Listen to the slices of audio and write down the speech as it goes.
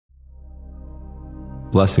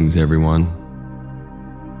Blessings, everyone.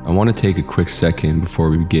 I want to take a quick second before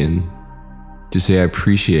we begin to say I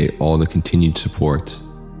appreciate all the continued support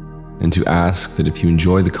and to ask that if you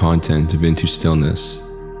enjoy the content of Into Stillness,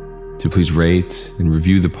 to please rate and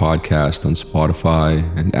review the podcast on Spotify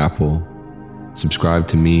and Apple, subscribe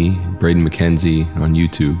to me, Braden McKenzie, on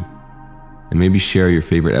YouTube, and maybe share your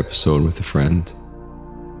favorite episode with a friend.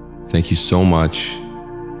 Thank you so much,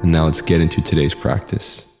 and now let's get into today's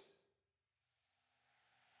practice.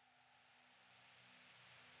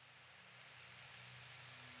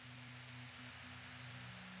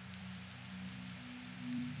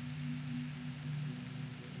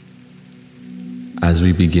 As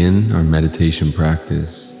we begin our meditation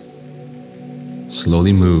practice,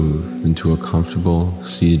 slowly move into a comfortable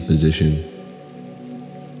seated position,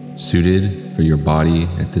 suited for your body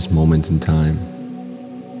at this moment in time.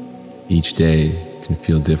 Each day can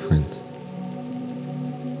feel different.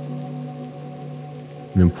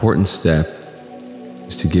 An important step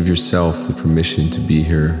is to give yourself the permission to be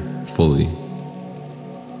here fully,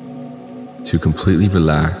 to completely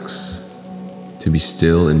relax, to be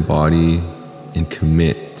still in body and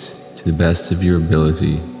commit to the best of your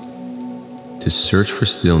ability to search for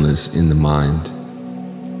stillness in the mind.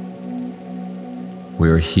 We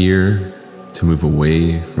are here to move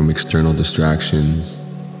away from external distractions,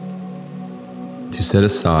 to set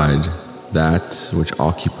aside that which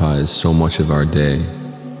occupies so much of our day,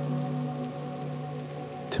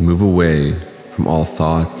 to move away from all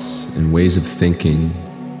thoughts and ways of thinking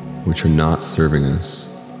which are not serving us,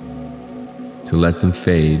 to let them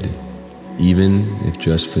fade, even if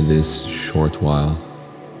just for this short while.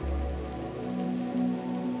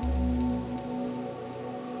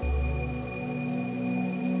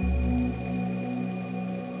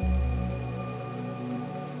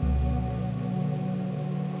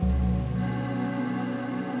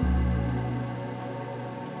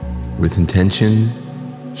 With intention,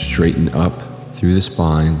 straighten up through the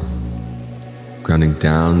spine, grounding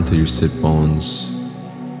down through your sit bones,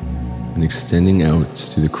 and extending out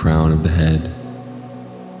to the crown of the head.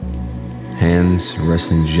 Hands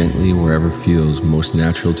resting gently wherever feels most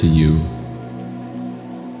natural to you.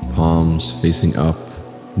 Palms facing up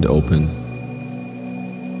and open.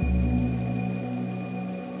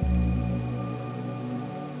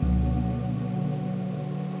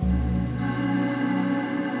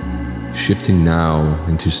 Shifting now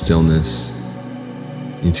into stillness,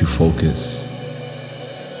 into focus.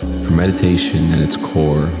 For meditation at its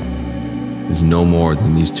core is no more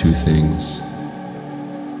than these two things.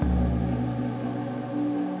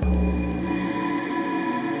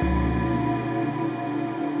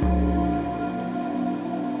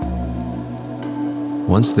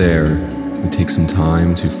 Once there, we take some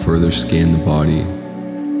time to further scan the body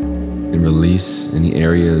and release any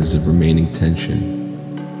areas of remaining tension.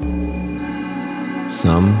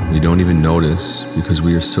 Some we don't even notice because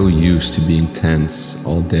we are so used to being tense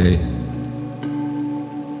all day.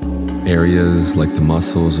 Areas like the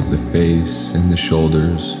muscles of the face and the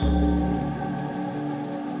shoulders.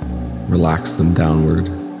 Relax them downward.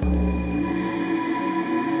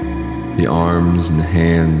 The arms and the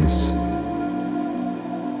hands.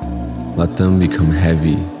 Let them become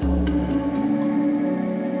heavy.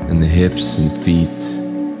 And the hips and feet.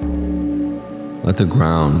 Let the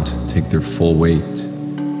ground take their full weight.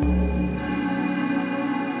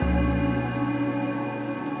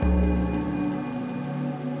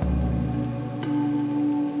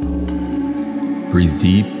 Breathe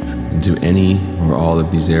deep into any or all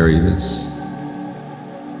of these areas.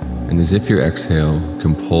 And as if your exhale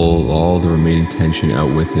can pull all the remaining tension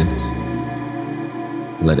out with it,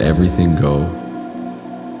 let everything go.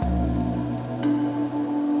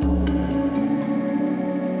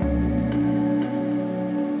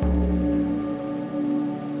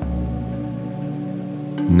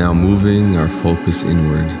 Now moving our focus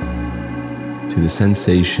inward to the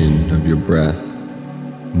sensation of your breath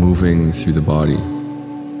moving through the body.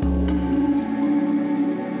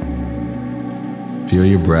 Feel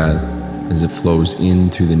your breath as it flows in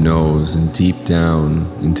through the nose and deep down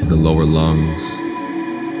into the lower lungs,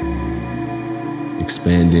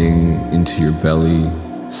 expanding into your belly,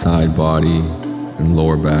 side body, and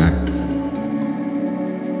lower back.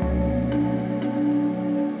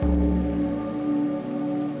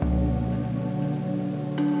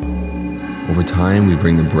 Over time, we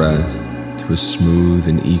bring the breath to a smooth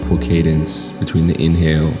and equal cadence between the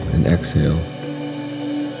inhale and exhale.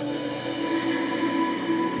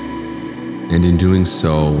 And in doing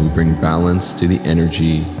so, we bring balance to the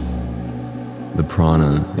energy, the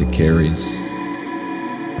prana it carries.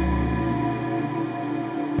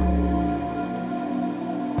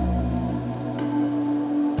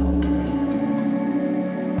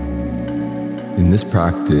 In this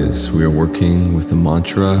practice, we are working with the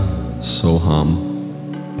mantra Soham.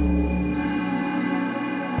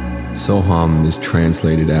 Soham is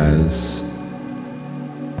translated as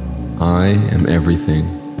I am everything,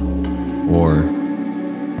 or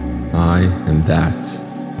I am that.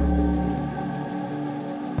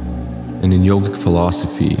 And in yogic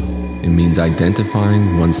philosophy, it means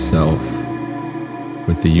identifying oneself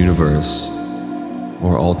with the universe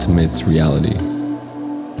or ultimate reality.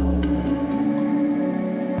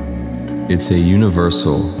 It's a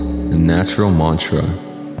universal and natural mantra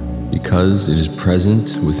because it is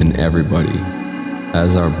present within everybody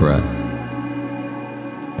as our breath.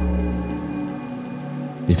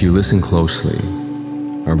 If you listen closely,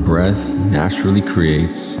 our breath naturally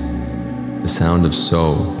creates the sound of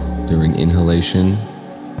So during inhalation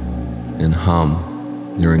and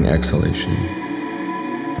Hum during exhalation.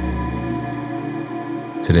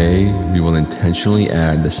 Today, we will intentionally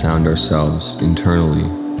add the sound ourselves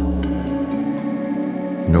internally.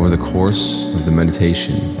 And over the course of the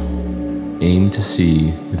meditation, aim to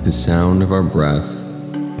see if the sound of our breath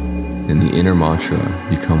and the inner mantra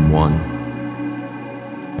become one.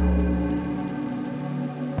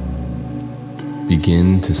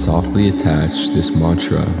 Begin to softly attach this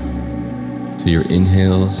mantra to your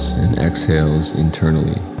inhales and exhales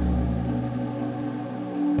internally.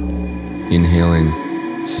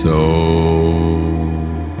 Inhaling So,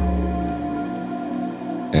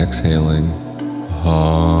 exhaling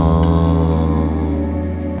Hum.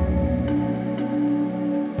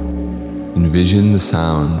 Envision the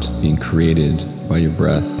sound being created by your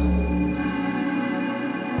breath,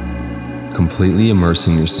 completely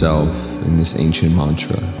immersing yourself in this ancient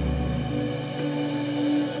mantra.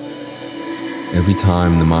 Every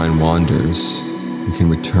time the mind wanders, we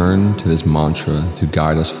can return to this mantra to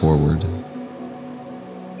guide us forward.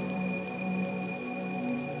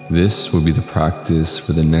 This will be the practice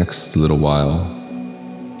for the next little while.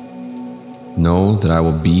 Know that I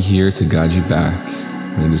will be here to guide you back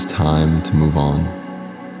when it is time to move on.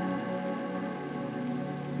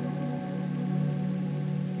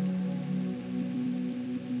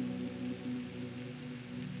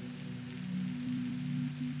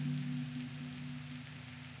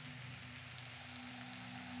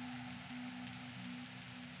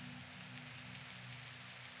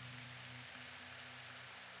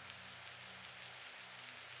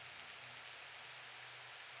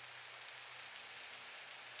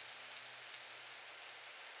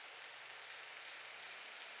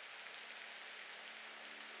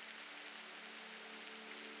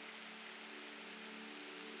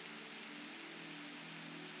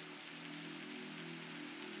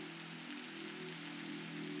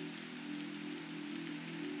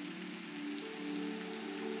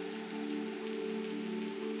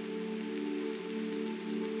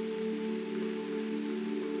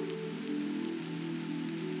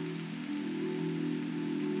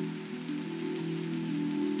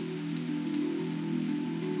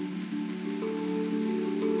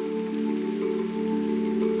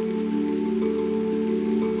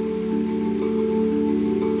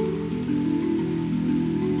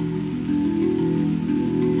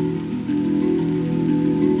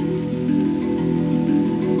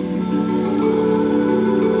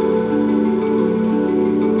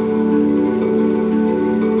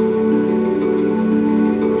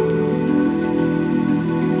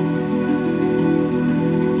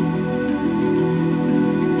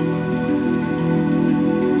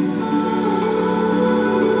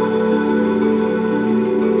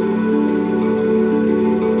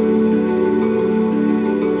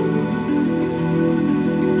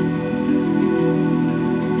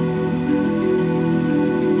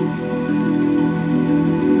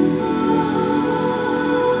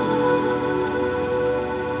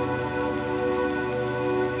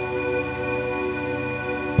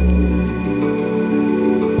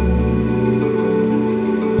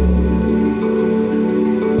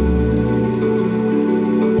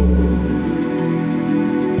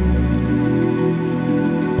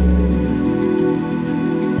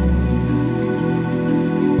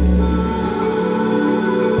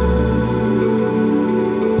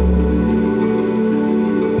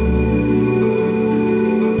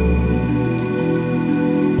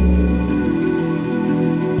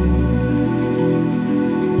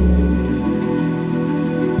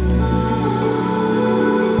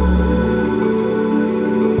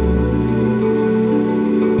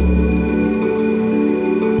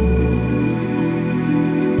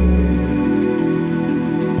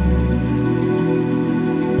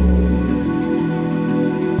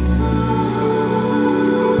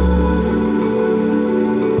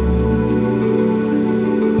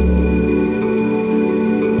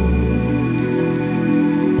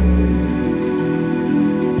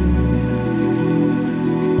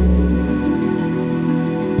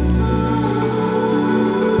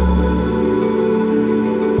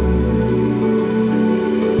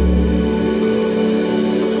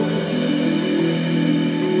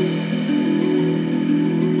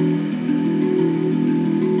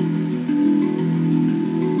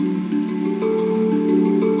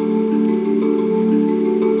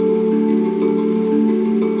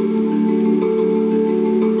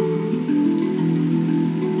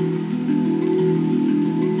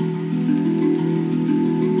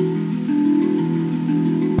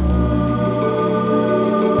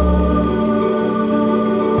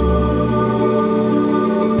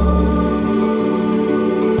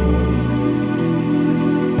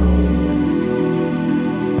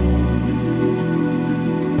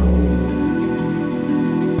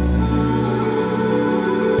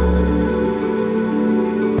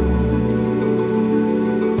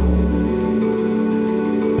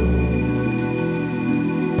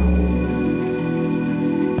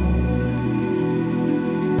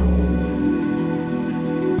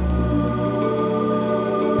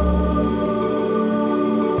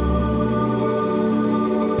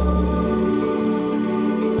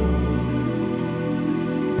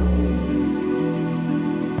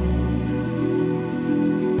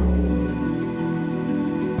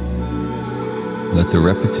 Let the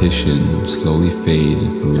repetition slowly fade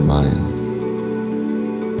from your mind,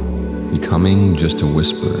 becoming just a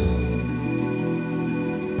whisper,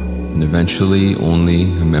 and eventually only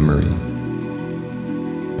a memory.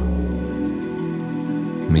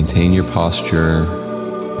 Maintain your posture,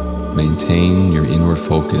 maintain your inward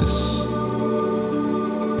focus,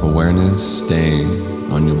 awareness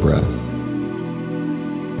staying on your breath.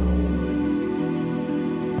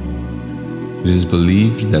 It is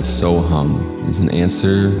believed that Soham is an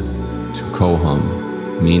answer to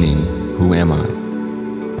Koham, meaning, who am I?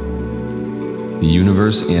 The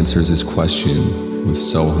universe answers this question with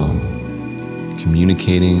Soham,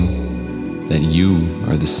 communicating that you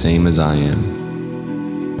are the same as I am.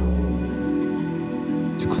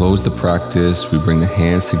 To close the practice, we bring the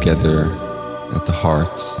hands together at the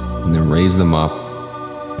heart and then raise them up,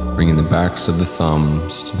 bringing the backs of the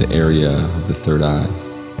thumbs to the area of the third eye.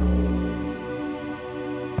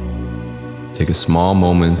 Take a small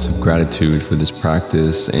moment of gratitude for this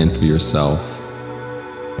practice and for yourself.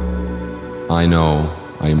 I know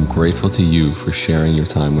I am grateful to you for sharing your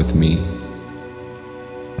time with me.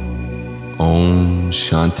 Om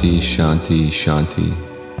Shanti Shanti Shanti.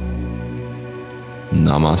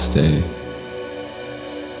 Namaste.